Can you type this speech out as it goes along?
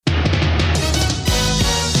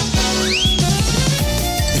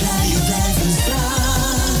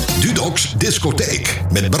Dudoks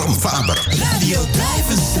Discotheek met Bram Faber. Radio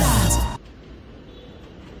Drijvenstraat.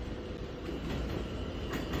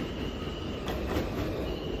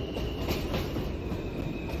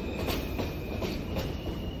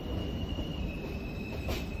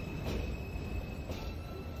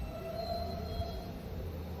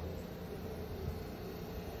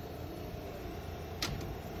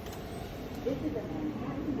 This is a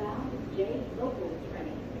Manhattan-bound J local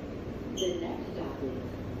train. The next stop is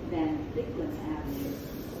Van Sicklen Avenue.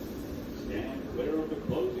 Stand clear of the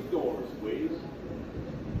closing doors, please.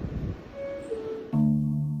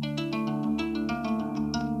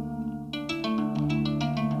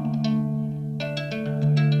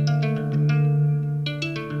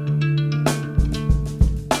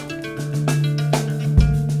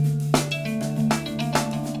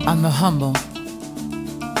 I'm the humble.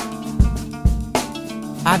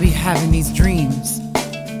 I be having these dreams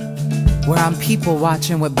where I'm people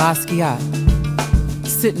watching with Basquiat,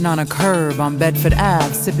 sitting on a curb on Bedford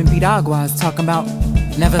Ave, sipping piraguas, talking about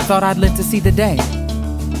never thought I'd live to see the day.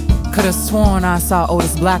 Could've sworn I saw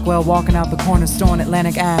Otis Blackwell walking out the corner store on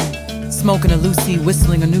Atlantic Ave, smoking a Lucy,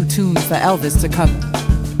 whistling a new tune for Elvis to cover.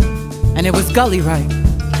 And it was gully right,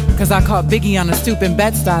 cause I caught Biggie on the stoop in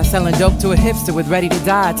Bed-Stuy selling dope to a hipster with Ready to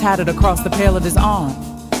Die tatted across the pale of his arm.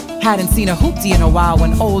 Hadn't seen a hoopty in a while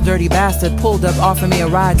when old dirty bastard pulled up offering me a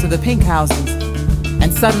ride to the pink houses.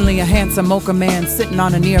 And suddenly a handsome mocha man sitting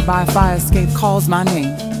on a nearby fire escape calls my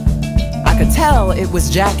name. I could tell it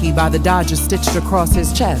was Jackie by the Dodger stitched across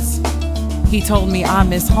his chest. He told me I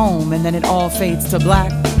miss home and then it all fades to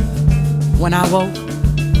black. When I woke,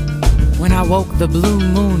 the blue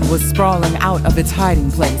moon was sprawling out of its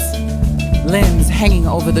hiding place, limbs hanging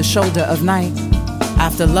over the shoulder of night.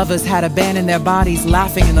 After lovers had abandoned their bodies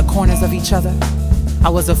laughing in the corners of each other, I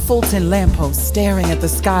was a Fulton lamppost staring at the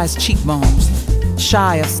sky's cheekbones,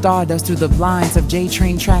 shy of stardust through the blinds of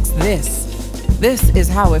J-Train tracks. This is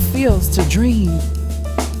how it feels to dream.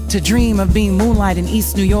 To dream of being moonlight in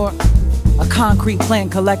East New York, a concrete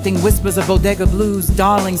plant collecting whispers of bodega blues,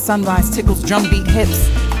 darling sunrise tickles drumbeat hips,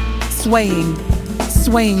 swaying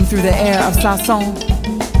through the air of Sasson.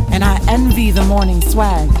 And I envy the morning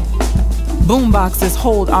swag. Boomboxes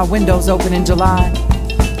hold our windows open in July.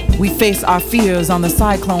 We face our fears on the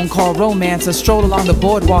cyclone called romance, a stroll along the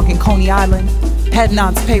boardwalk in Coney Island. Head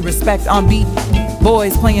nods pay respect on beat.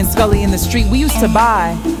 Boys playing Scully in the street. We used to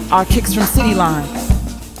buy our kicks from City Line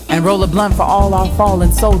and roll a blunt for all our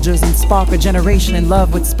fallen soldiers and spark a generation in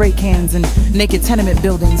love with spray cans and naked tenement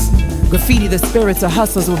buildings. Graffiti the spirits of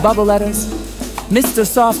hustlers with bubble letters. Mr.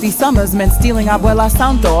 Softy Summers meant stealing Abuela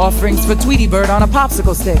Santo offerings for Tweety Bird on a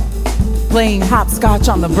popsicle stick. Playing hopscotch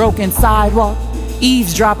on the broken sidewalk,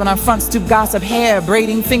 eavesdropping on front stoop gossip, hair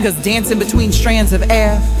braiding, fingers dancing between strands of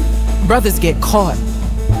air. Brothers get caught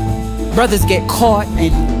in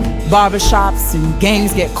barbershops, and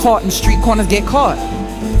gangs get caught and street corners get caught.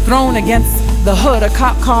 Thrown against the hood of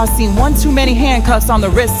cop cars, seen one too many handcuffs on the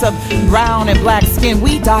wrists of brown and black skin.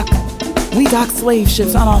 We dock slave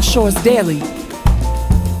ships on our shores daily.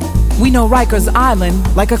 We know Rikers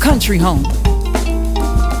Island like a country home.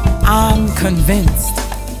 I'm convinced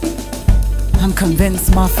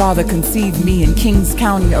my father conceived me in Kings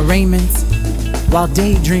County arraignments while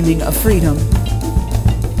daydreaming of freedom.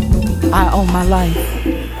 I owe my life.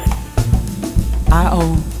 I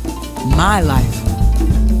owe my life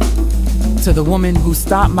to the woman who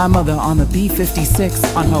stopped my mother on the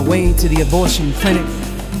B-56 on her way to the abortion clinic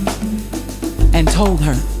and told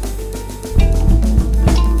her,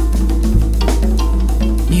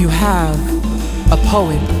 "You have a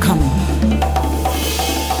poet coming."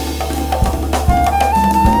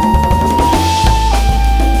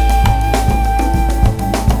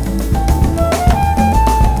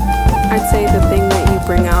 I'd say the thing that you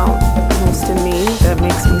bring out most in me that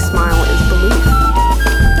makes me smile is belief.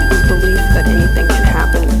 Is belief that anything can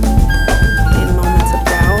happen in moments of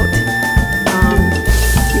doubt.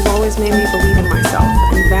 You've always made me believe in myself,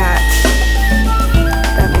 and that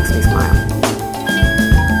makes me smile.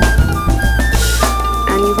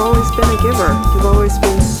 And you've always been a giver. You've always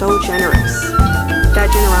been so generous.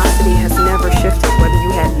 That generosity has never shifted, whether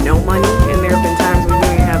you had no money, and there have been times when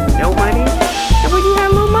you have no money, and when you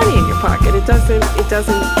have no money in your pocket. It doesn't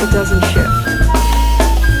shift.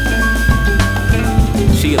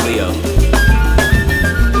 She a Leo.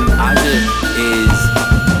 Aja is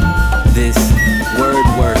this word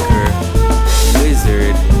worker,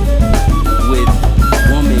 wizard, with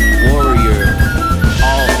woman warrior,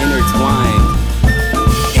 all intertwined.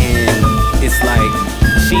 And it's like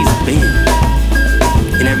she's been,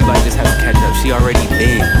 and everybody just has to catch up. She already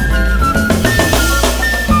been.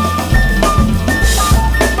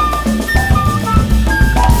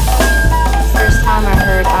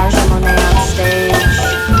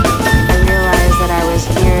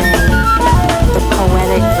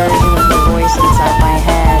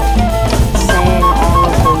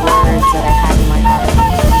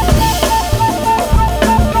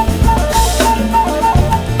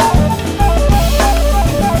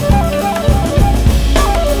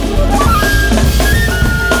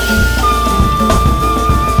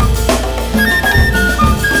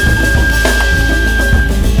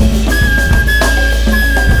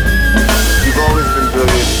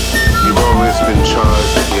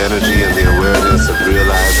 awareness of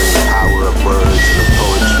realizing the power of words and of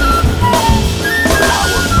poetry, the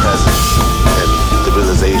power of presence, and the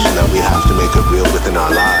realization that we have to make it real within our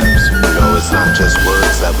lives. You know, it's not just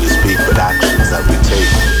words that we speak, but actions that we take.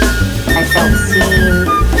 I felt seen,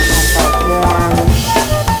 I felt warm,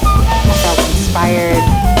 I felt inspired,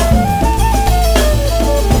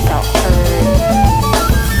 I felt heard,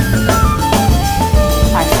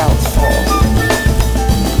 I felt full.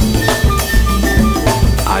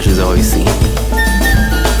 Aja's always seen me.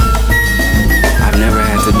 I've never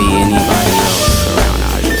had to be anybody else around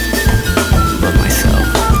Aja but myself.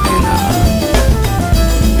 And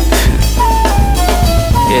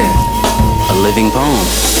yeah, a living poem.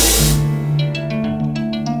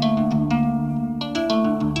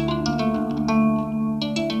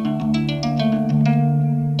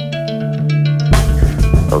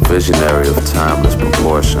 A visionary of timeless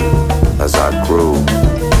proportion. As I grew,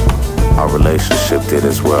 our relationship did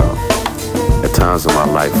as well. At times in my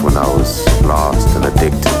life when I was lost and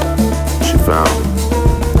addicted, she found me.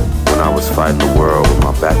 When I was fighting the world with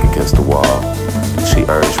my back against the wall, she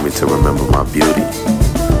urged me to remember my beauty.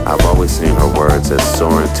 I've always seen her words as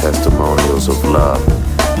soaring testimonials of love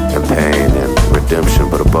and pain and redemption,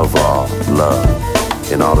 but above all, love.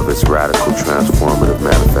 In all of its radical, transformative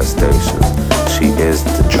manifestations, she is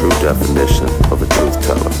the true definition of a truth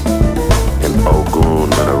teller. And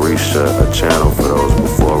Ogun and Orisha, a channel for those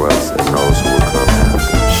before us and those who will come after.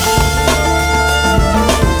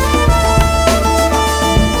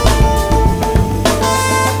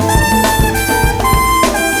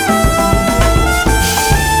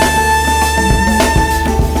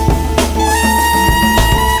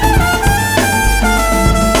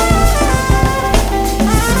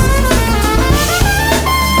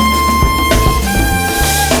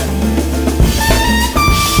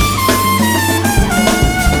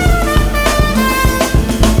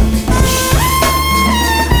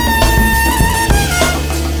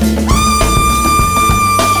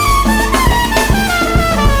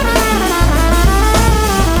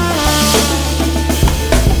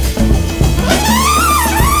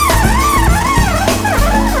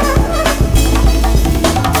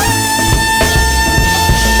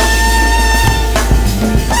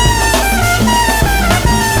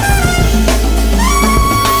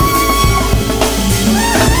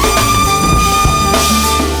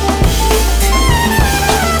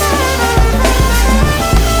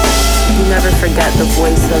 Forget the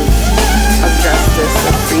voice of justice,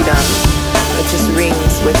 of freedom. It just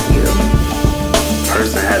rings with you. A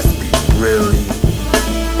person has to be really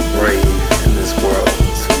brave in this world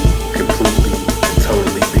to completely and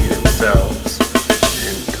totally be themselves.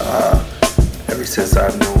 And ever since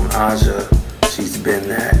I've known Aja, she's been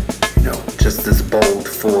that, you know, just this bold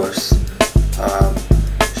force,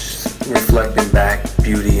 reflecting back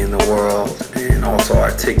beauty in the world and also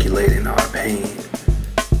articulating our pain.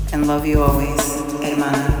 And love you always,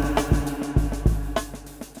 hermana.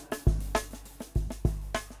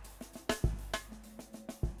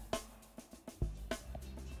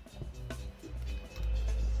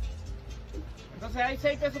 Entonces hay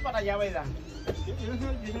 6 pesos para allá, ¿verdad? Yo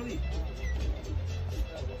no di.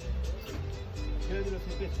 Yo le di los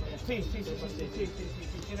 6 pesos. Sí,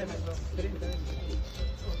 tiene razón. 30 veces.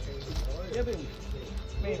 Ok. Yo tengo.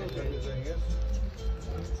 Mira,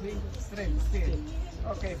 sí, 30, sí.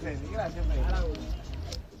 Oké, Freddy, gracias, Freddy.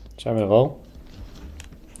 Zijn we er al?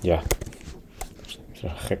 Ja. Zo'n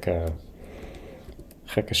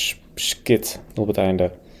gekke skit op het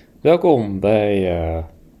einde. Welkom bij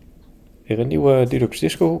weer een nieuwe Dudoks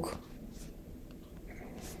Discohoek.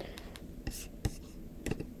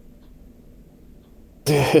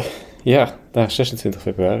 Ja, 26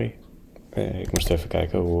 februari. Ik moest even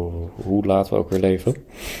kijken hoe laat we ook weer leven.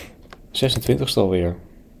 26e alweer.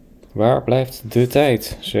 Waar blijft de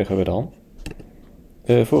tijd, zeggen we dan.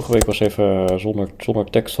 Vorige week was even zonder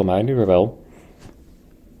tekst van mij, nu weer wel.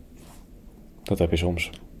 Dat heb je soms.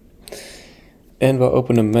 En we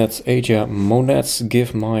openen met Aja Monet's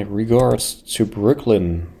Give My Regards to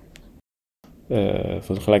Brooklyn.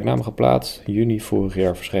 Van de gelijknamige plaat, juni vorig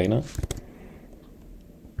jaar verschenen.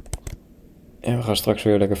 En we gaan straks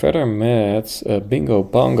weer lekker verder met Bingo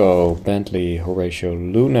Bongo, Bentley, Horatio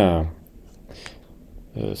Luna.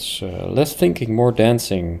 Dus Less Thinking, More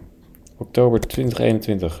Dancing. Oktober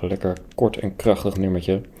 2021. Lekker kort en krachtig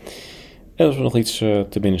nummertje. En als er nog iets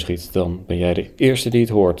te binnen schiet, dan ben jij de eerste die het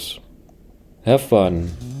hoort. Have fun.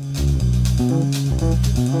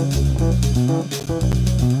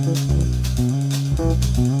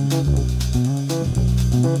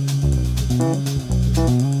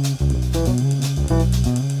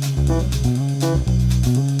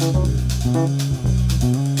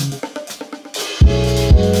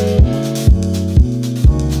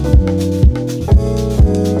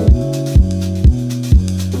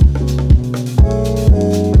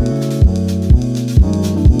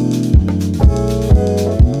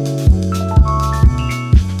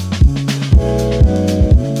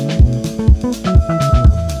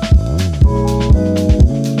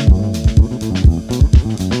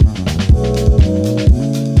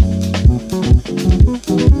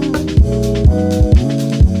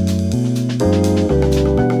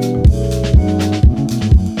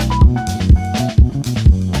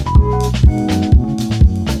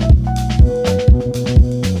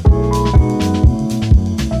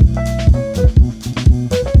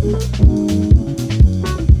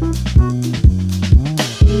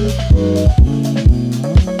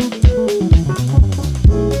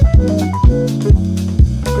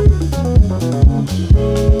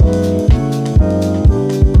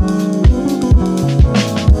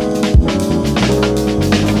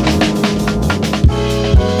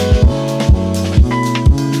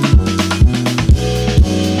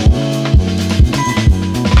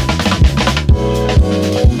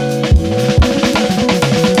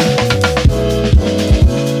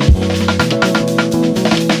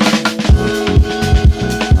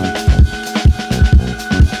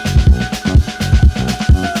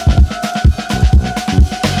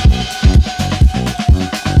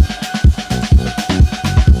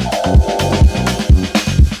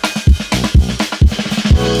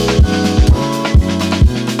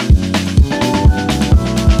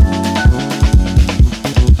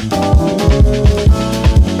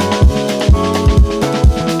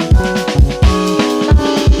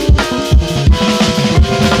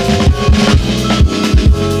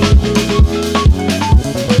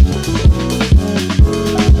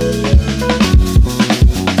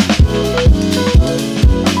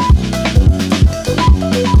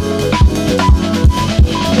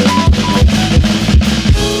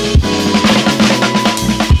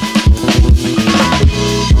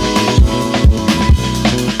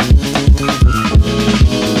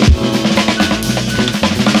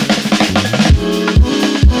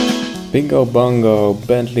 Bingo Bongo,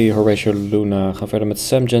 Bentley, Horatio Luna. Gaan verder met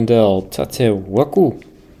Sam Jandel, Tate Waku.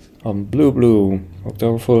 Van Blue Blue,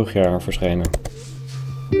 oktober vorig jaar verschenen.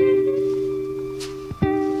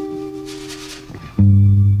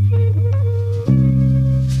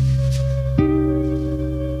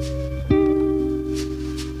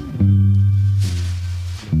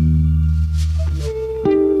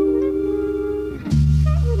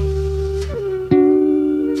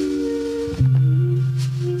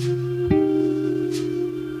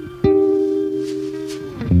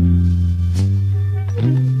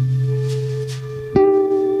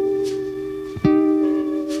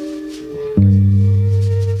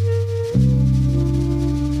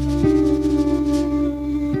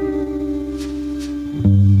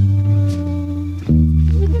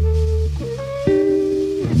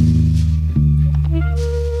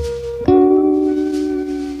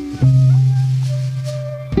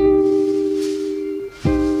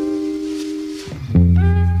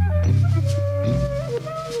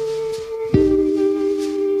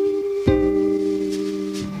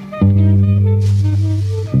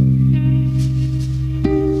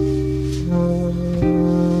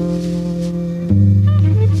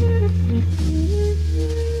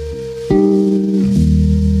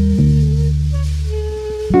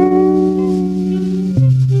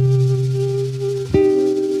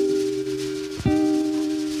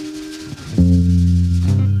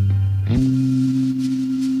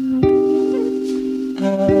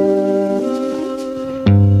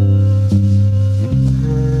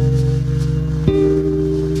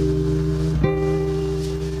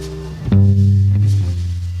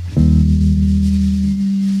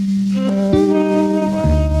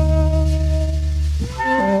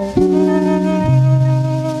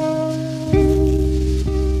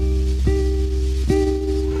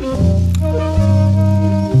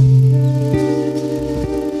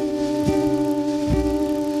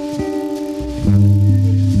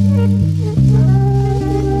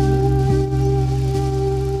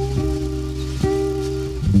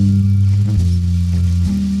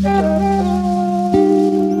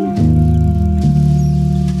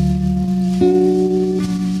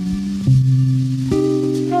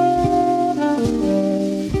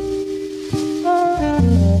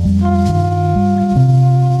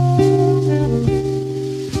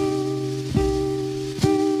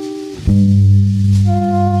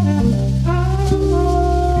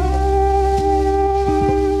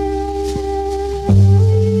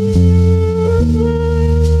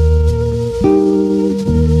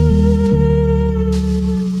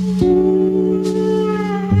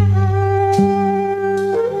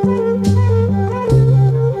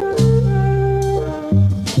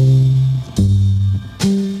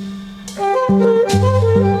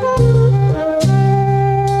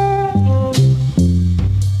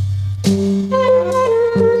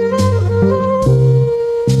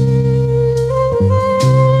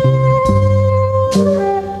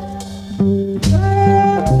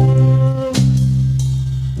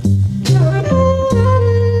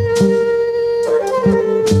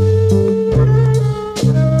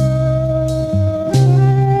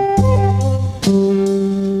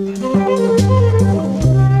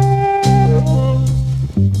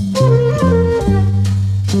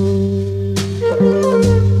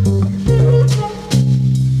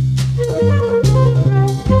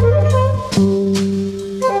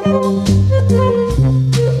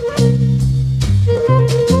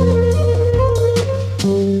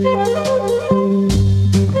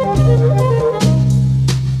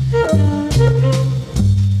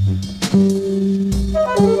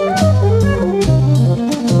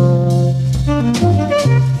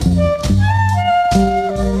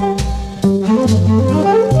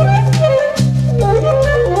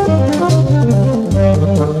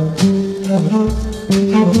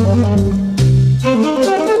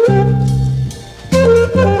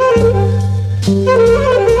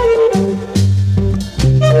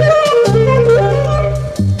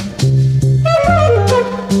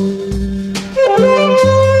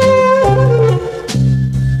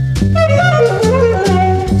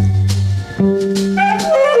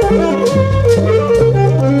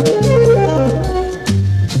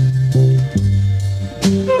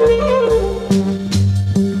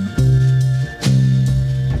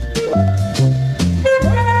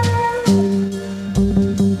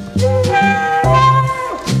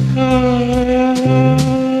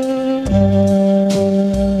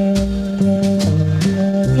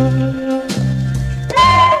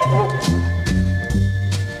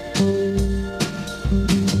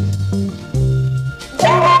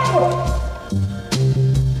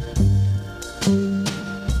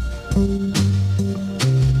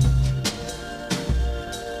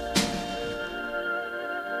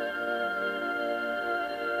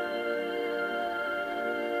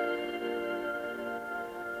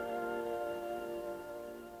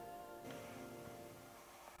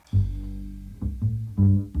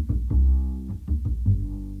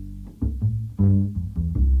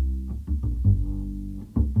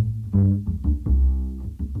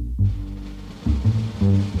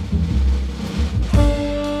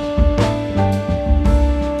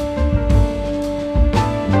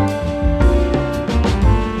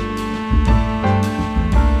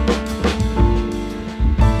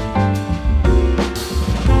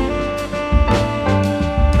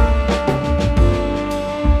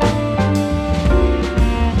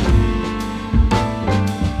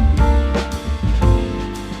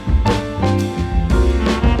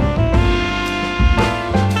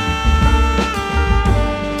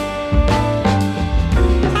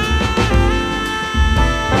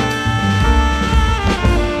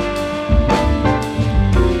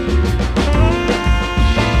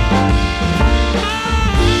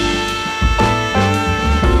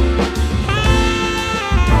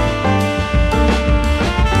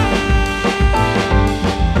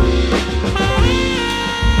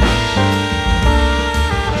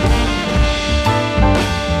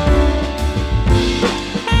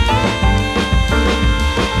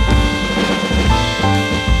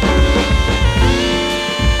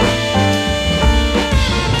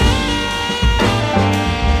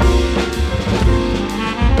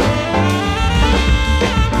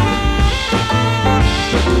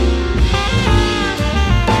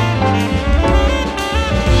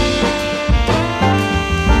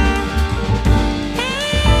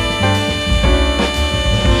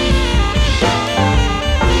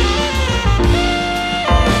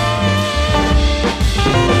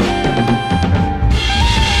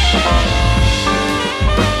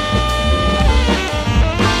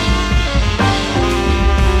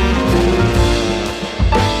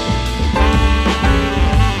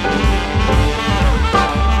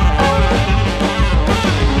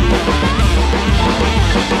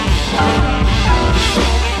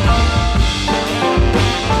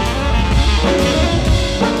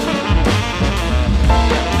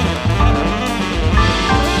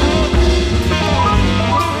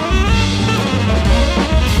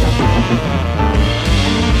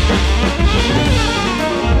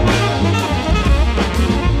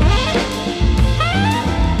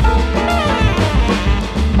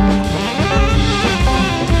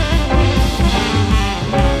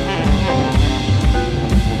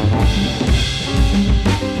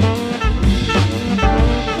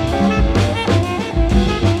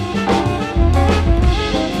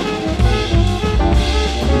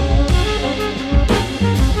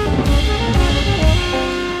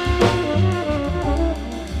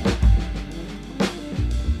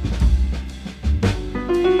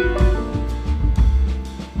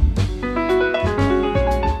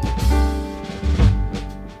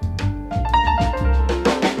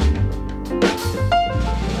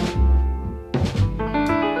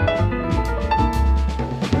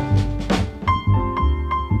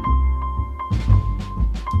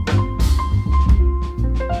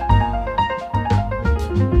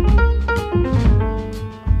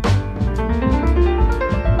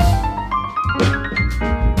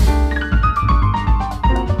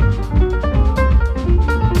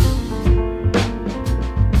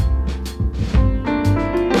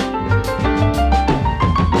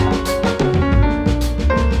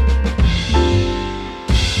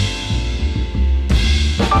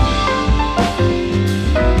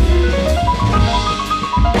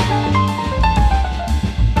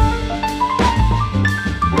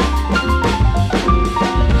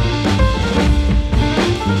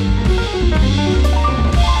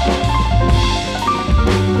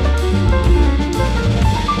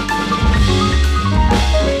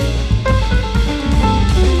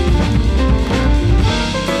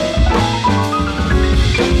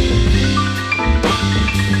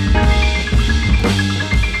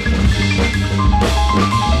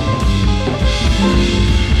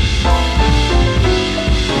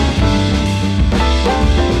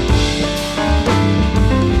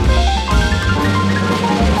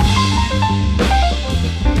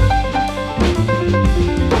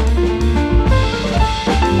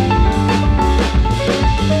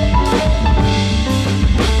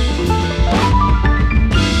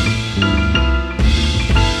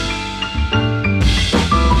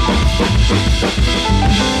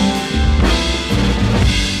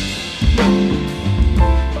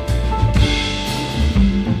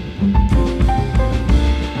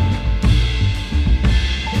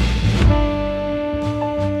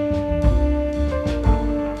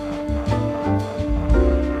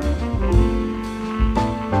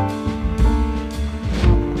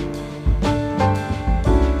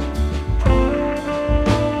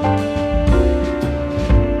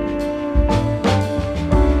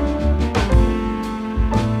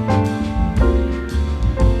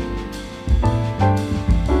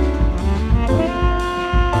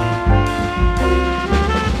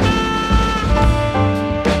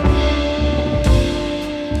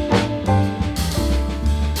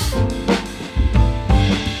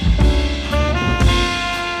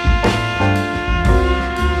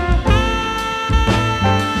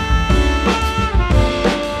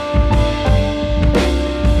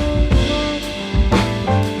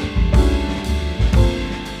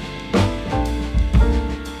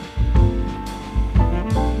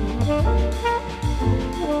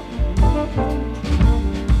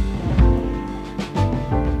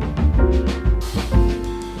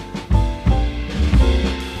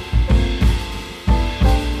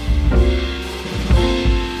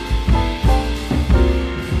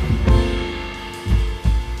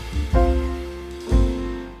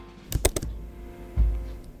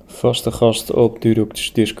 Vaste gast op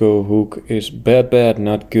Dudoks Discohoek is Bad Bad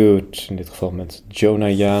Not Good. In dit geval met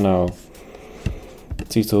Jonah Yano.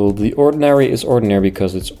 Titel: The Ordinary is Ordinary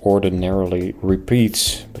because it's ordinarily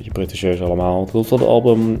repeats. Beetje pretentieus allemaal. Het komt van het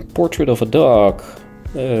album Portrait of a Dog.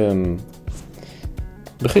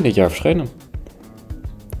 Begin dit jaar verschenen.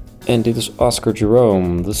 En dit is Oscar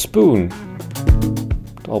Jerome, The Spoon.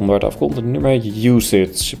 Het album waar het afkomt, het nummer heet Use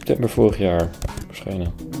It. September vorig jaar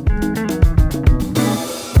verschenen.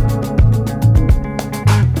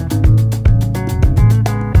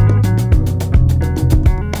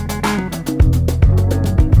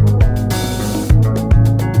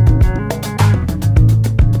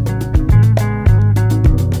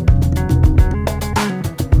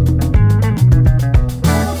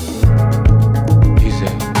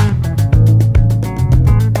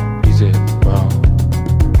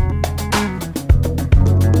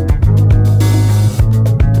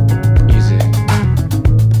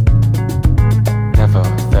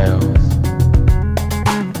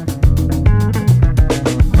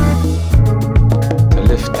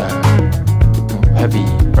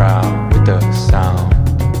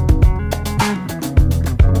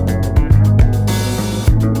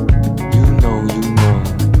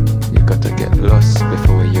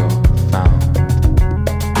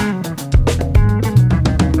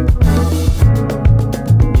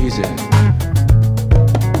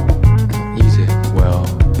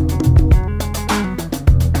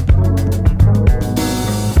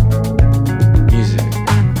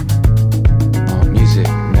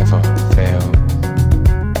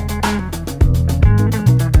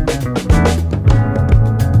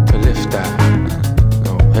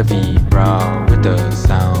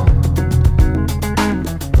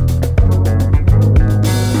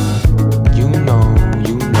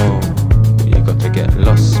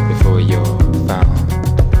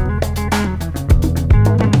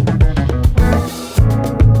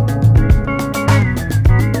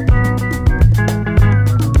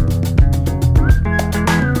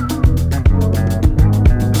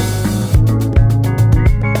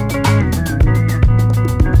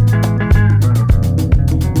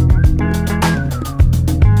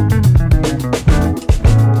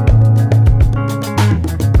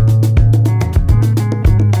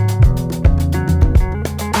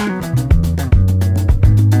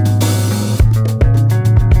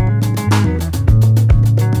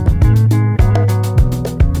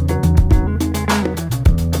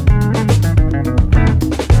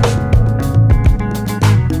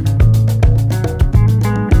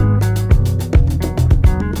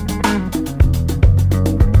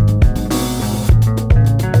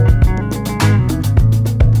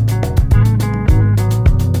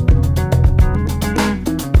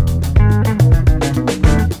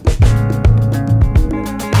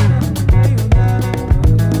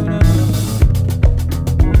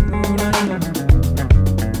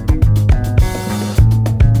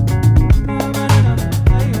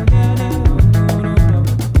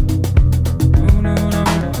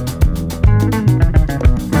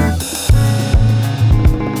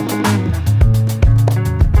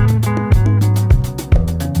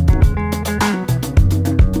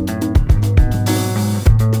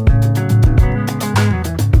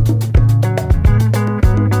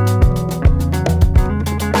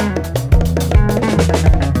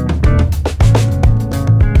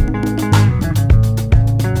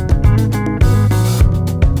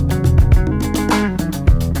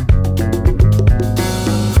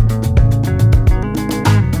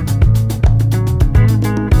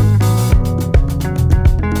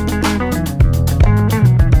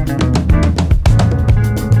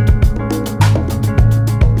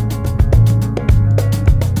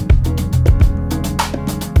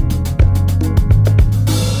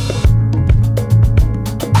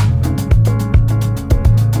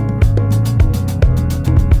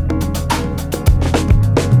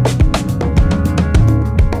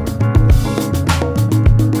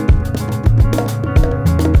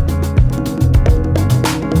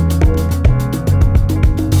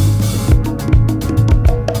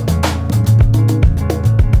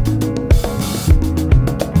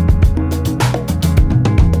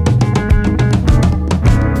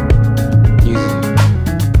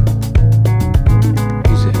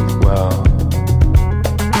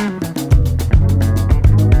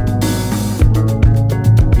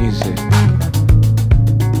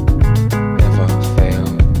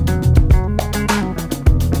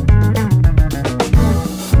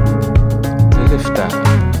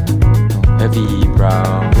 heavy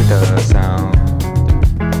brow with a sound.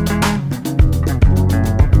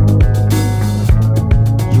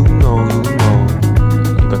 You know,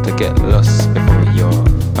 you got to get lost before you're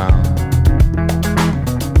found.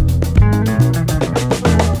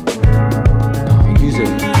 Use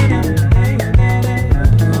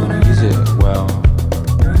it well.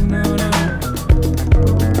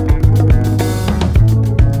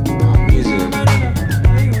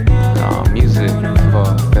 Music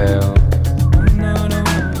never fail.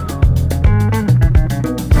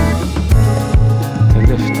 To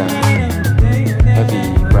lift that heavy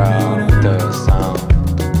brow with the sound.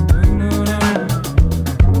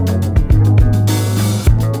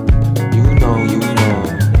 You know, you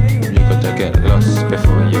gotta get lost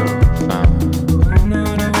before you're found.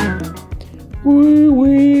 We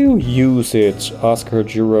will use it. Oscar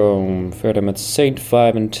Jerome. Verder met Saint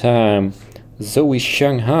Vibe and Time. Zoe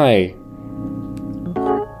Shanghai.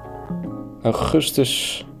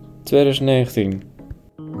 Augustus 2019.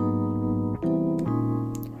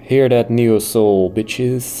 Hear that neo soul,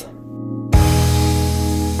 bitches.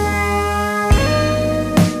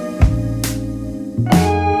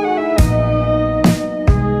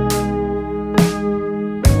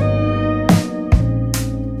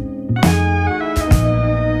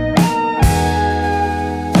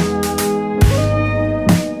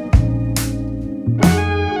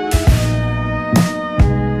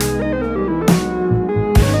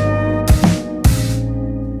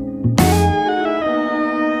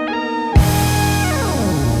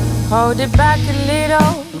 Hold it back a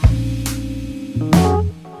little.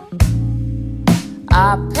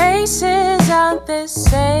 Our paces aren't the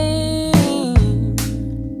same.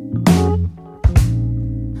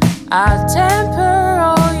 I'll temper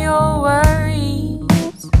all your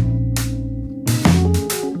worries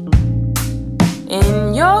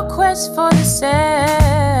in your quest for the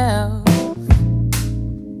self.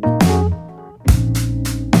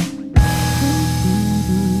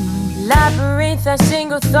 Labyrinth of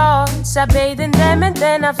single thoughts, I bathe in them and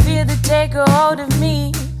then I feel they take a hold of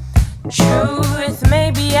me. Truth,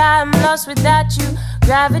 maybe I'm lost without you.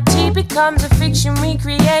 Gravity becomes a fiction we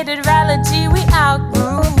created, reality we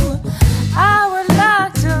outgrew. I would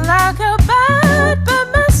like to lock a bed, but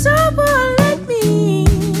my soul won't let me.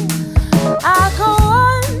 I go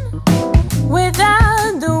on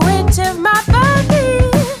without the weight of my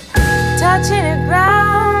body touching the ground.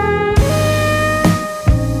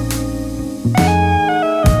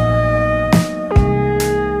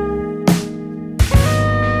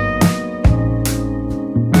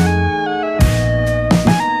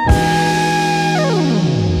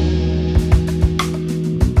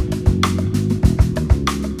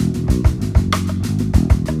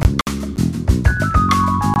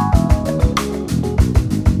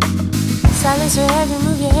 Silence so heavy,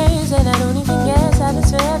 move your hands and I don't even guess. Silence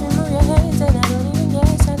so heavy, move your hands and I don't even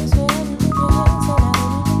guess. Silence so heavy, move your hands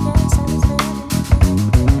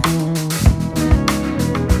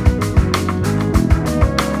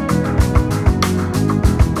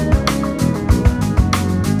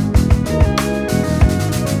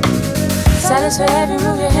and I don't even guess. Silence so heavy, silence so heavy,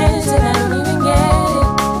 move your hands and I don't even get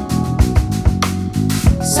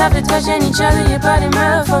it. Softly touching each other, your body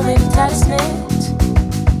melt for maybe talisman.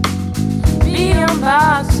 Beyond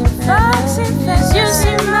boxing fast, you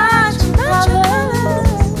see much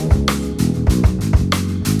colors.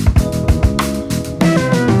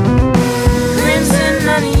 Crimson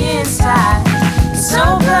on the inside,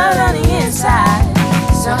 soul blood on the inside.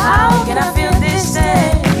 So how can I feel this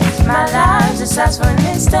day? My life just lasts for an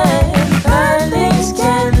instant. Birds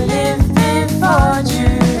can live before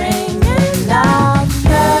during and after.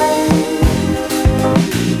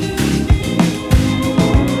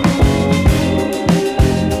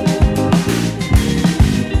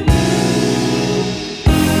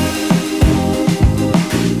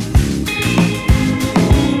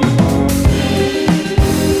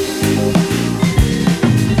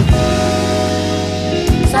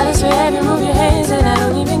 Silence so heavy, move your hands and I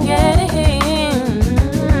don't even get it.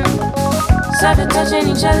 Softly touching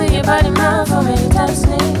each other, your body mouth for many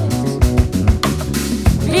talismans.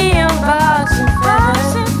 Beyond box and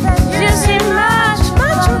feathers, you see much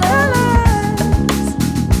colors.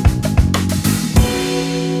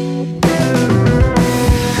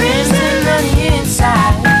 Crimson on the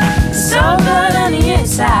inside, soul blood on the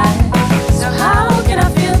inside. So how can I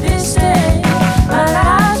feel this day? My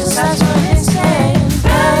life just starts when it's day.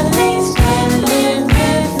 Feelings can live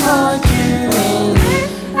before during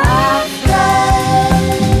after.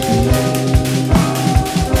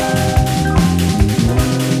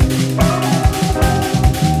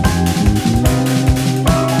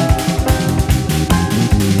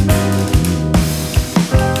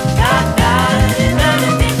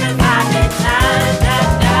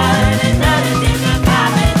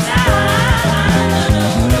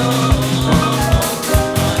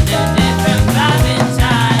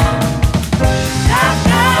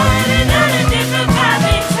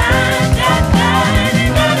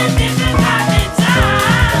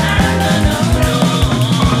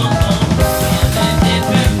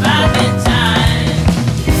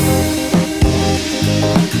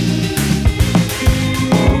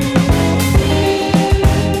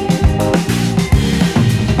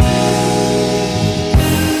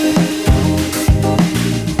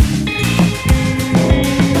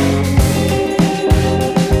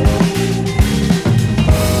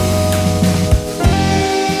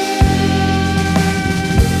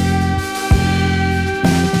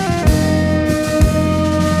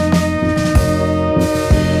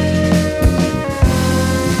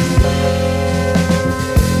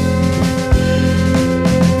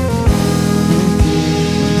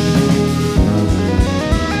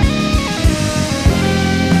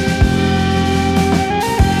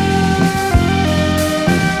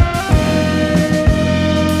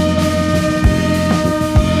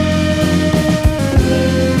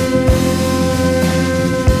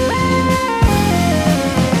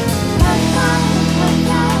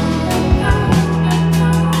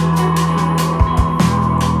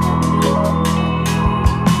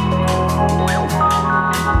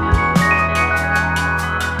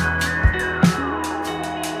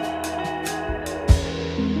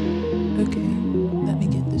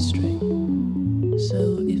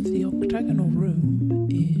 octagonal room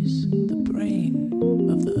is the brain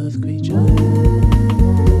of the earth creature.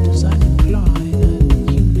 Does that imply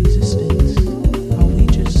that human existence, are we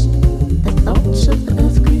just the thoughts of the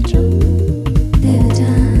earth creature? There are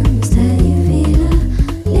times that you feel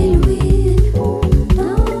a little weird.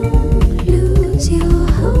 Don't lose your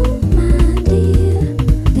hope, my dear.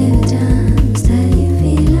 There are times that you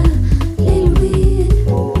feel a little weird.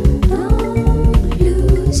 Don't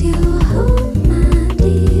lose your hope, my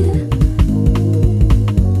dear.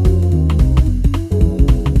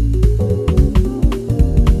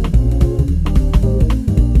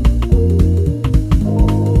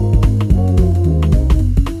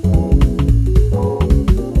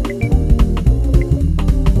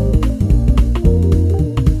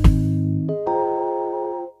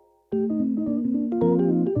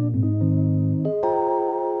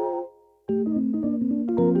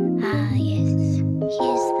 Ah, yes.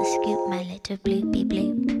 Here's the scoop, my little bloopy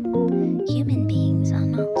bloop. Human beings are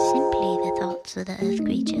not simply the thoughts of the earth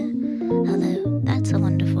creature, although that's a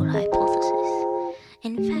wonderful hypothesis.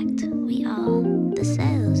 In fact, we are the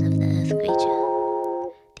cells of the earth creature.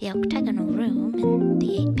 The octagonal room and the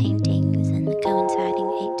 8 paintings and the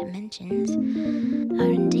coinciding 8 dimensions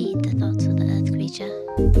are indeed the thoughts of the earth creature.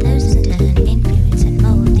 Those in turn influence and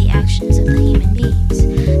mold the actions of the human beings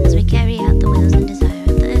as we carry out the wills and desire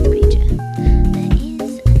of the earth creature. There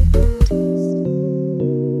is an artist.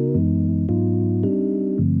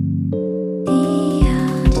 The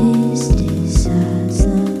artist decides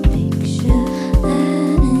the picture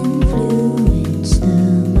that influenced the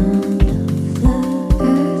mind of the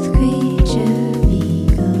earth creature,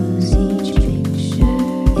 because each picture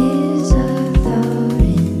is a thought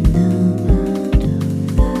in the mind of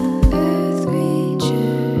the earth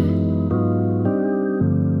creature.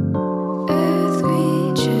 Earth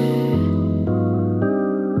creature.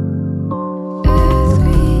 Earth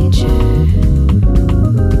creature.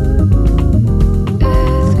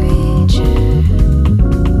 Earth creature.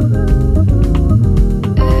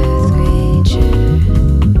 Earth creature.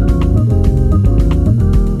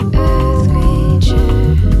 Earth creature.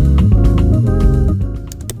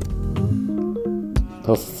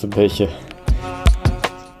 Dat is een beetje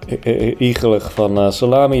igelig van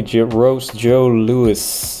Salami Rose Joe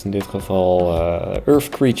Lewis. In dit geval Earth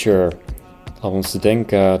Creature. Albums te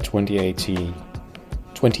denken 2080.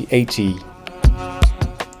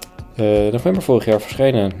 November vorig jaar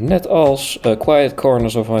verschenen. Net als Quiet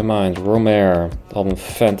Corners of My Mind. Romare. Album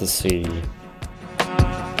Fantasy.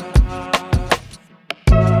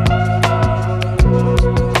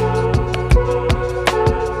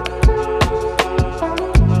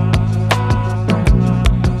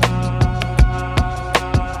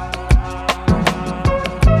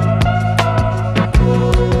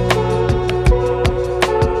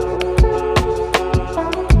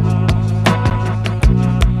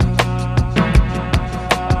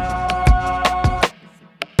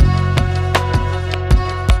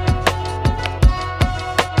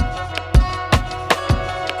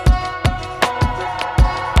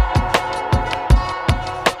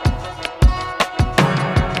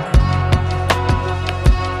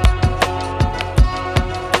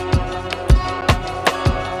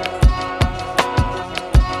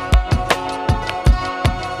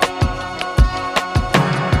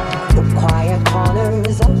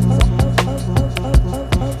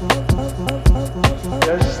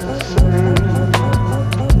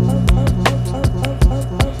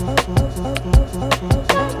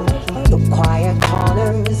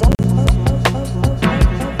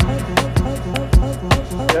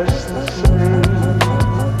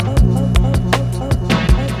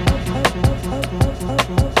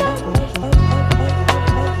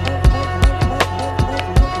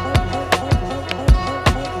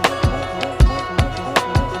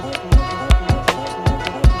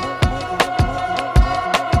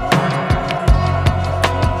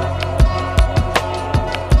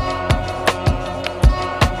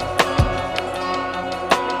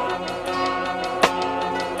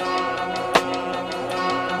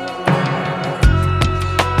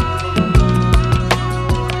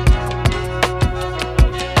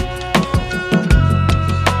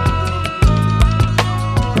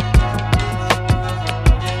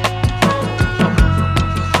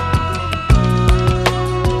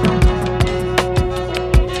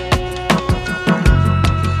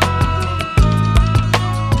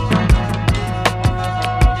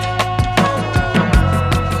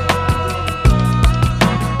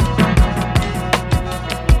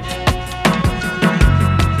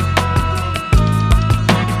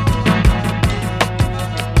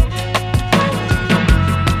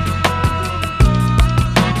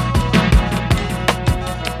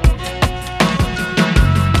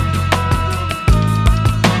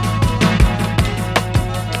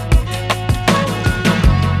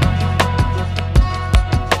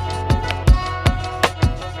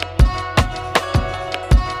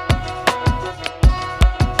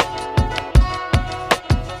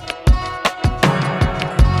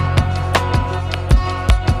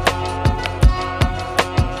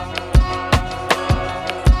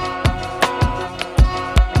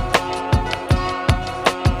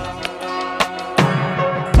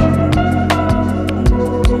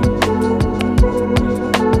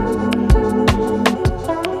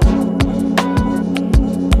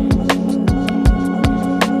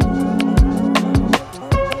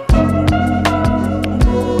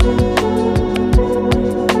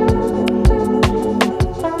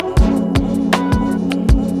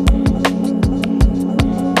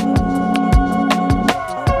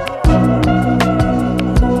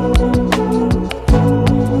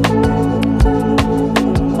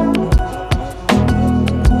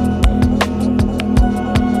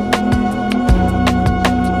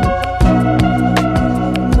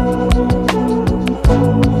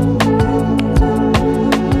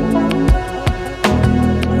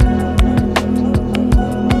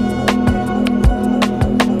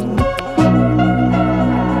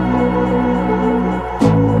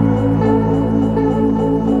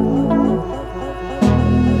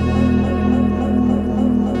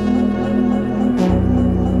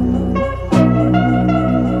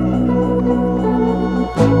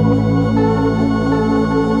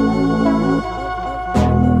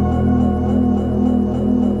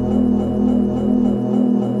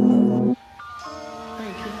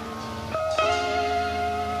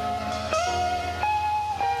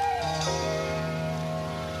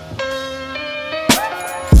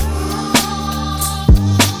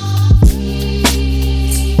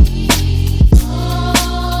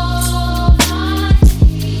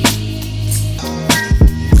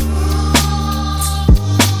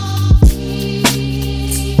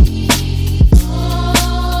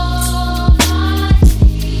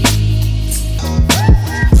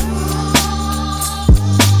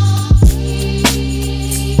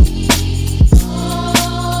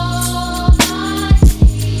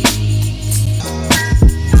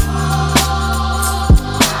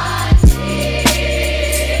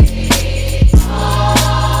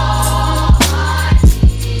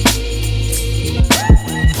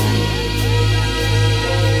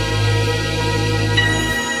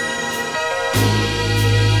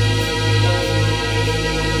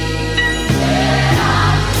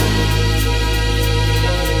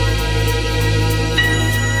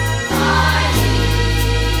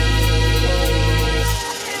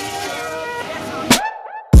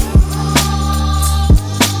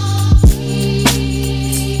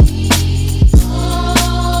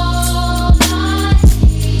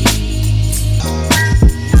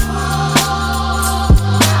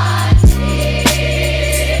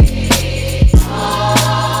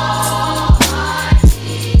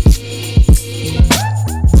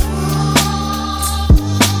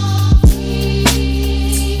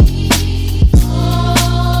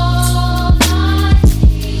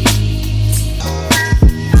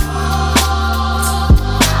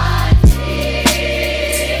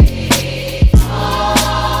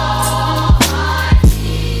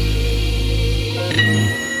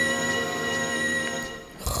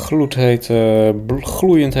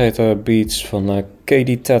 gloeiend hete beats van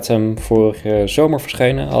Katie Tatum vorige zomer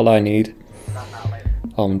verschenen. All I Need.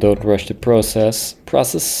 Don't Rush the Process.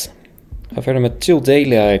 Ga verder met Till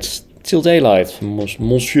Daylight van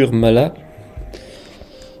Monsieur Melle.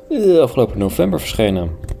 Afgelopen november verschenen.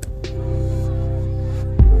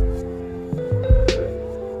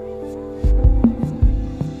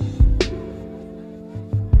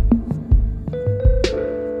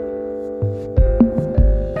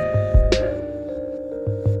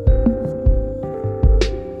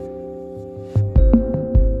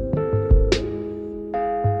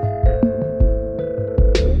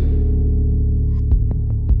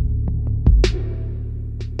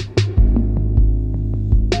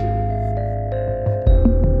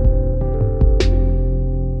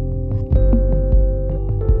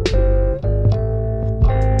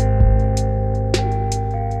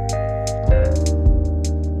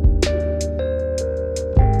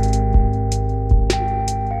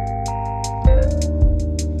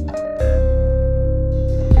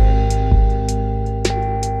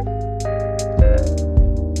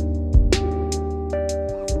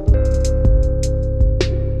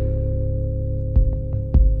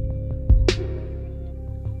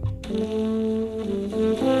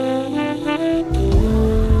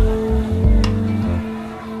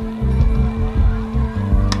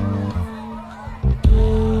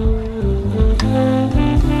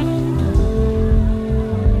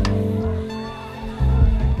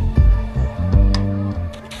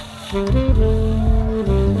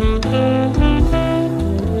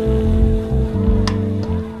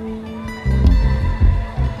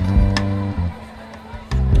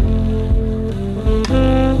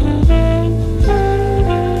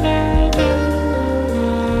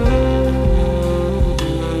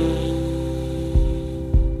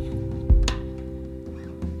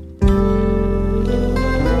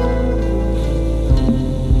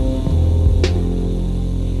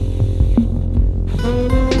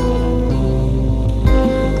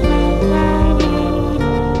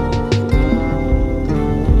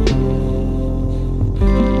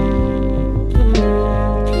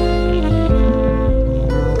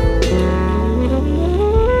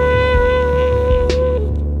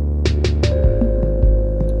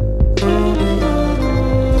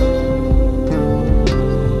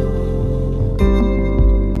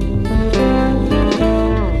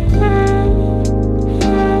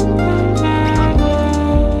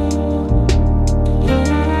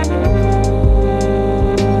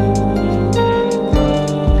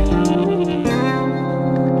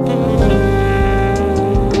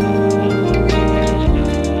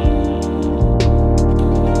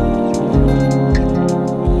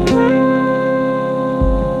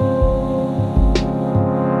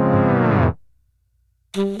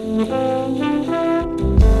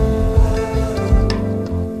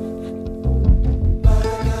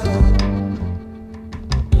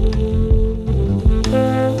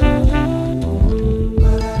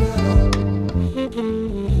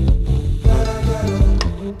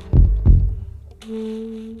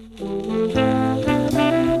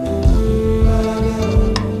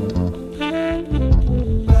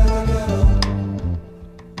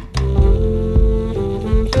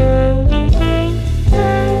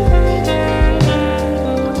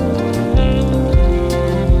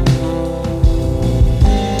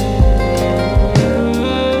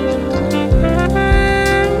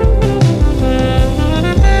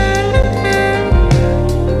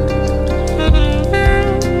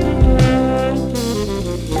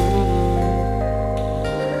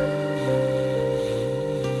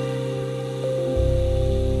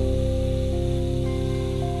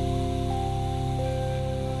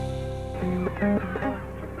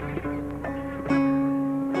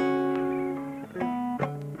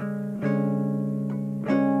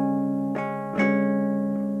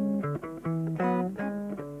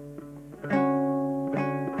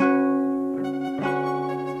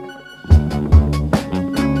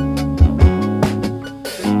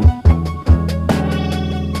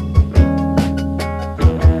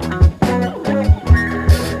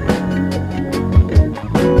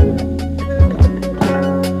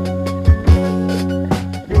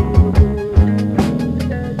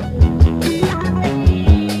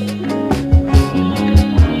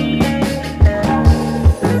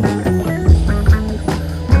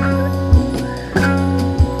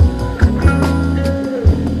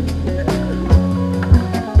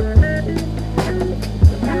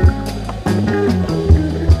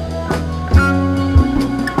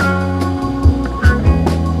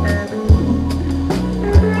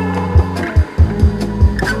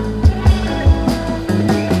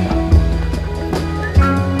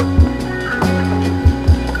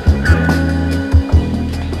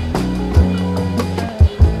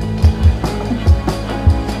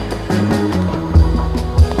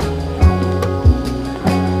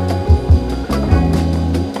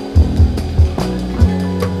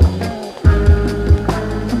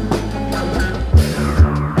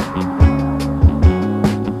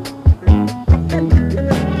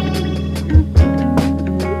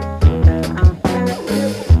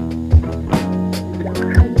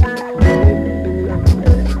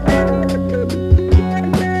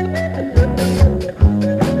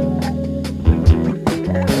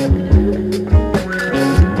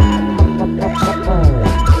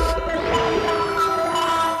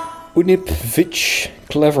 Unipvich,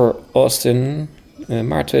 Clever Austin,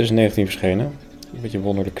 maart 2019 verschenen. Een beetje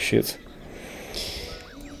wonderlijke shit.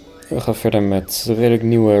 We gaan verder met de redelijk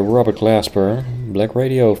nieuwe Robert Glasper, Black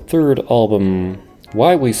Radio, third album,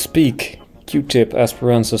 Why We Speak, Q-Tip,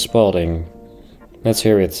 Esperanza Spalding. Let's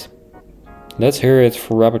hear it. Let's hear it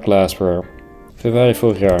for Robert Glasper, februari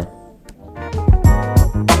vorig jaar.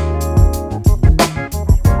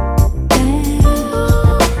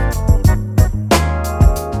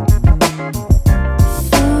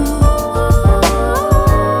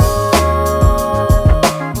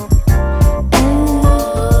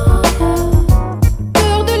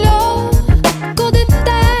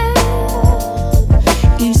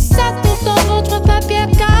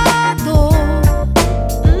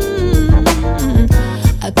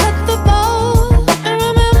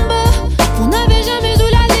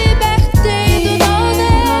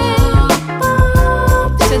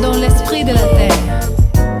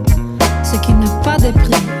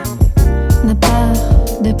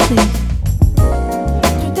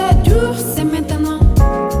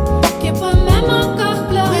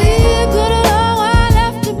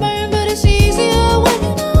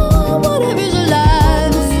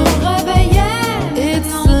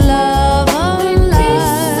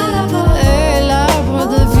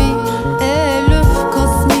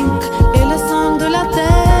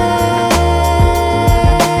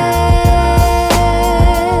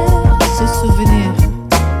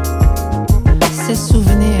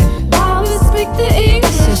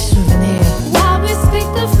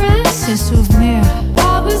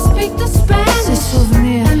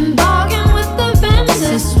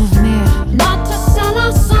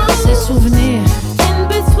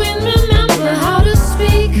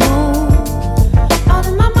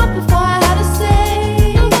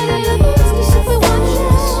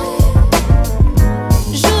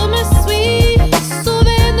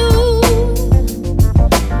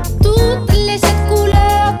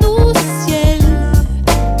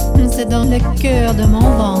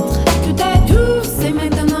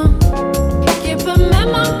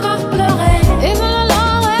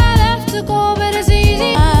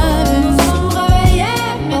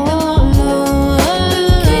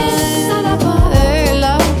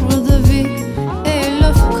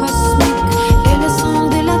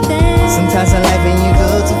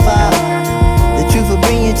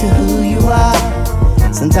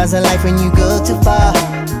 Sometimes in life when you go too far,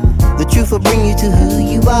 the truth will bring you to who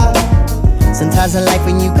you are. Sometimes in life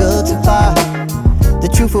when you go too far, the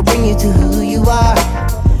truth will bring you to who you are.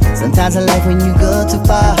 Sometimes in life when you go too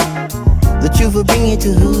far, the truth will bring you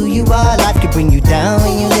to who you are. Life could bring you down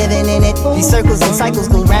when you're living in it. These circles and cycles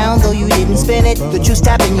go round though you didn't spin it. The truth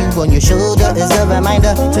tapping you on your shoulder is a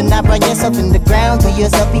reminder to not run yourself in the ground, to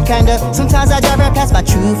yourself be kinder. Sometimes I drive right past my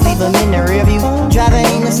truth, leave them in the rear view, driving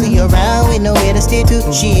aimlessly around with nowhere to steer to.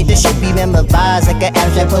 Shit, this should be memorized like an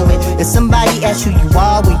abstract poet. If somebody asks who you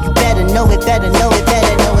are, well you better know it, better know it,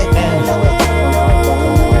 better know it, better know it.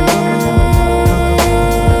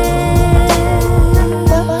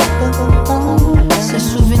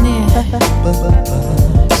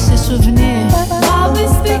 Ces souvenirs. While we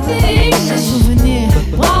speak the English. Ces souvenirs.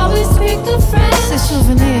 While we speak the French. Ces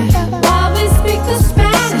souvenirs. While we speak the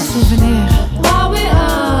Spanish. Ces souvenirs. While we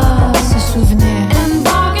are. Ces souvenirs. And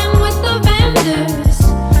bargain with the vendors,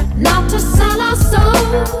 not to sell our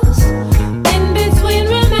souls. In between,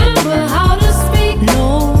 remember how to speak.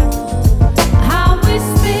 No.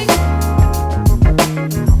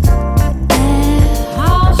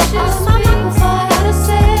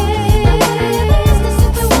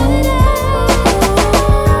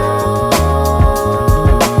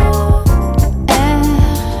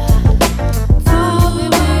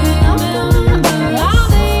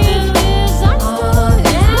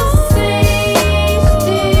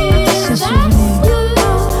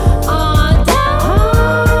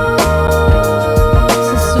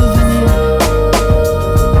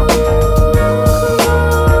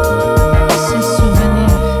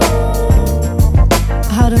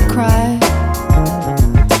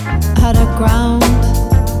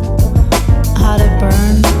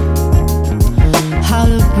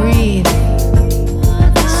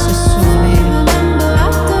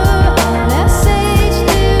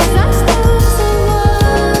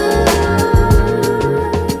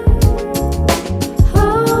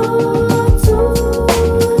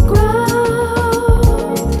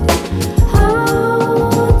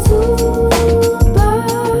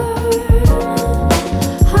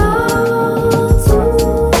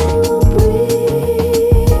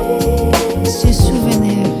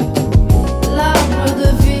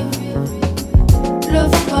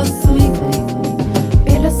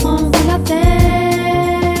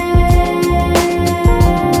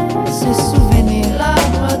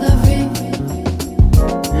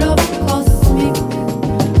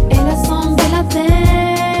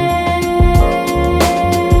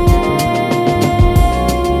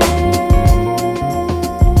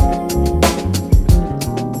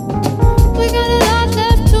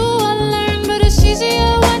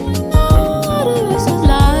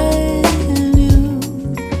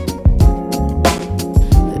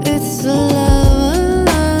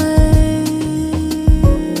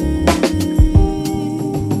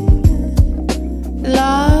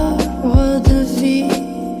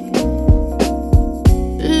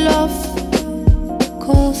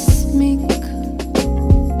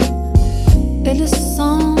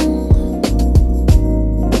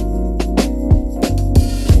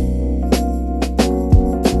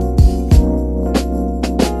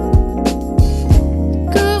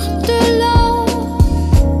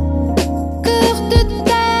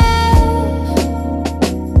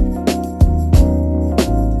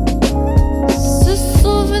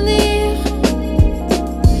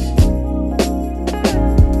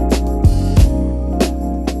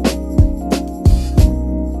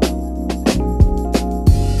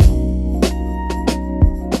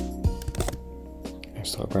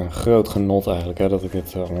 groot genot eigenlijk, hè, dat ik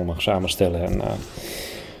dit allemaal mag samenstellen en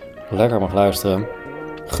lekker mag luisteren.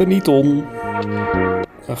 Geniet on!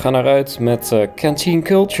 We gaan eruit met Canteen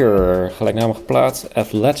Culture, gelijknamige plaat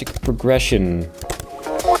Athletic Progression.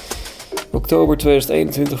 Oktober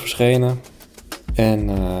 2021 verschenen. En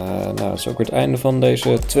dat is ook weer het einde van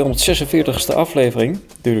deze 246ste aflevering,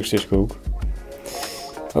 Dudoks Discohoek.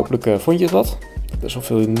 Hopelijk vond je het wat. Best wel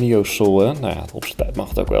veel neo-soul, hè? Nou ja, op zijn tijd mag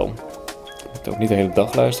het ook wel. Je moet ook niet de hele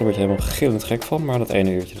dag luisteren, daar word je helemaal gillend gek van, maar dat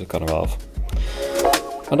ene uurtje, dat kan er wel af.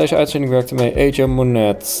 Aan deze uitzending werkte mee Aja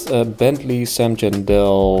Monet, Bentley, Sam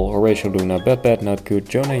Jandel, Horatio Luna, Bad Not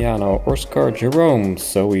Good, Jonah Yano, Oscar Jerome,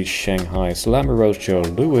 Zoe Shanghai, Salamé Rose Joe,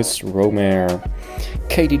 Louis Romer,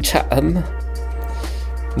 Katie Chatham,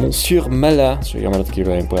 Monsieur Mella, zo jammer dat ik hier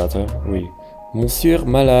doorheen praat, hè. Oei. Monsieur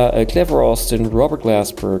Mella, Clever Austin, Robert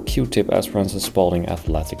Glasper, Q-Tip, Esperance en Spalding,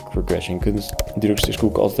 Athletic Progression. Je kunt Dudoks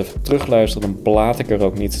Discohoek altijd even terugluisteren, dan blaat ik er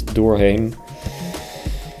ook niet doorheen.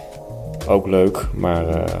 Ook leuk, maar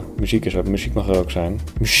muziek mag er ook zijn.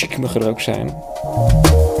 Muziek mag er ook zijn.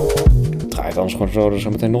 Draai het anders gewoon zo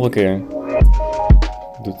meteen nog een keer.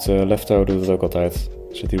 Lefto doet het ook altijd.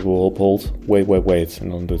 Zet die boel op hold, wait. En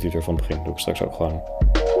dan doet hij er van het begin. Doe ik straks ook gewoon.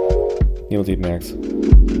 Niemand die het merkt.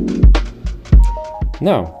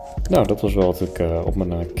 Nou, dat was wel wat ik op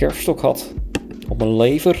mijn kerststok had. Op mijn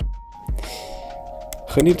lever.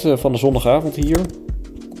 Geniet van de zondagavond hier.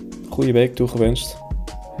 Goeie week toegewenst.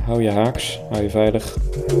 Hou je haaks, hou je veilig.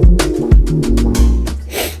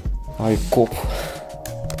 Hou je kop.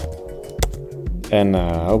 En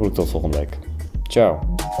hopelijk tot volgende week. Ciao.